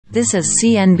This is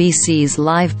CNBC's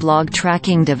live blog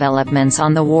tracking developments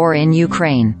on the war in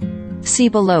Ukraine. See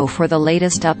below for the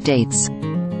latest updates.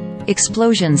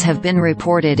 Explosions have been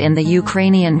reported in the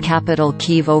Ukrainian capital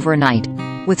Kyiv overnight,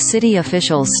 with city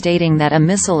officials stating that a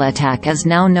missile attack is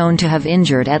now known to have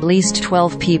injured at least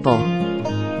 12 people.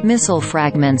 Missile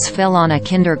fragments fell on a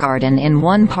kindergarten in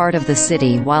one part of the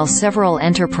city, while several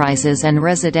enterprises and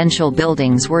residential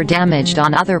buildings were damaged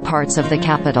on other parts of the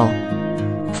capital.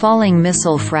 Falling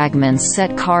missile fragments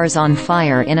set cars on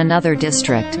fire in another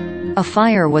district. A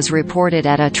fire was reported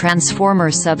at a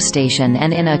transformer substation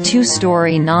and in a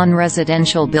two-story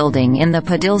non-residential building in the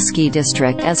Podilsky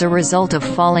district as a result of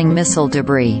falling missile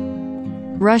debris.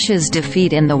 Russia's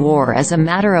defeat in the war is a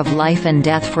matter of life and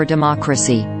death for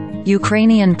democracy,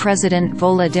 Ukrainian President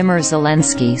Volodymyr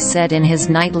Zelensky said in his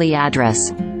nightly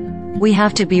address. We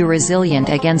have to be resilient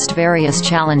against various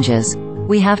challenges.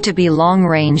 We have to be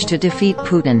long-range to defeat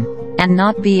Putin, and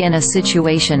not be in a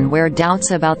situation where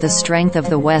doubts about the strength of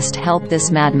the West help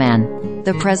this madman,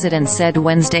 the president said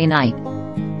Wednesday night.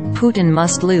 Putin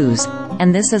must lose,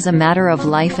 and this is a matter of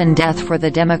life and death for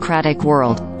the democratic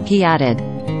world, he added.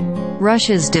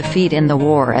 Russia's defeat in the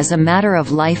war is a matter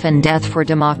of life and death for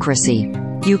democracy,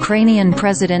 Ukrainian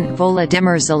President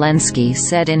Volodymyr Zelensky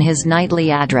said in his nightly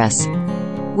address.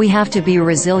 We have to be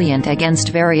resilient against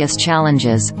various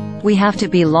challenges. We have to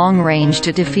be long-range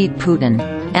to defeat Putin,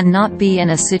 and not be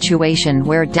in a situation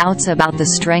where doubts about the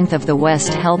strength of the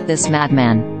West help this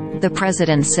madman, the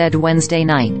president said Wednesday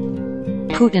night.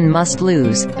 Putin must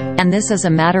lose, and this is a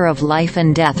matter of life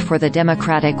and death for the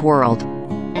democratic world.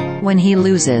 When he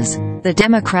loses, the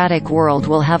democratic world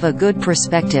will have a good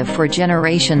perspective for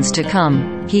generations to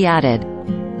come, he added.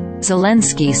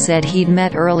 Zelensky said he'd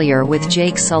met earlier with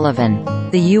Jake Sullivan,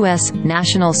 the U.S.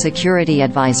 National Security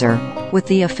Advisor, with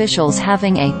the officials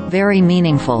having a very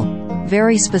meaningful,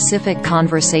 very specific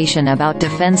conversation about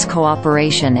defense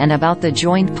cooperation and about the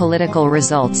joint political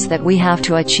results that we have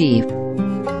to achieve.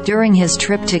 During his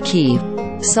trip to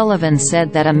Kyiv, Sullivan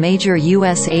said that a major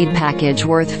U.S. aid package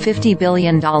worth $50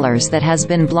 billion that has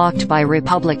been blocked by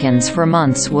Republicans for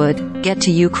months would get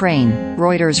to Ukraine,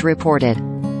 Reuters reported.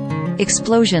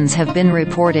 Explosions have been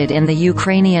reported in the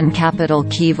Ukrainian capital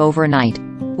Kyiv overnight,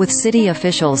 with city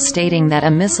officials stating that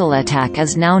a missile attack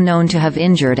is now known to have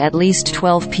injured at least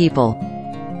 12 people.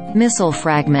 Missile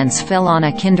fragments fell on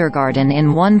a kindergarten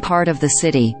in one part of the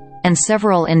city, and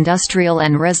several industrial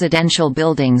and residential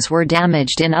buildings were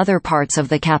damaged in other parts of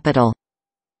the capital.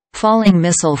 Falling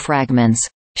missile fragments,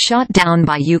 shot down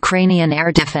by Ukrainian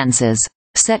air defenses,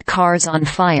 set cars on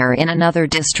fire in another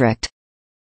district.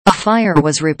 A fire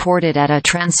was reported at a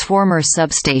transformer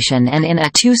substation and in a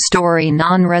two-story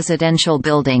non-residential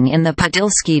building in the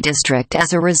Podilsky district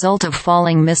as a result of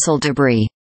falling missile debris.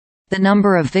 The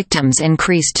number of victims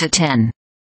increased to 10.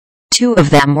 2 of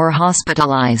them were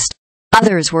hospitalized.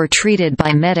 Others were treated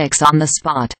by medics on the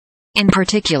spot. In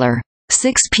particular,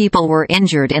 6 people were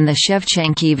injured in the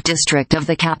Shevchenkiv district of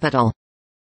the capital.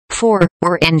 4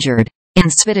 were injured in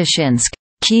Svitoshinsk,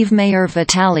 Kyiv Mayor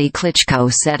Vitaly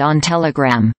Klitschko said on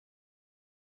Telegram.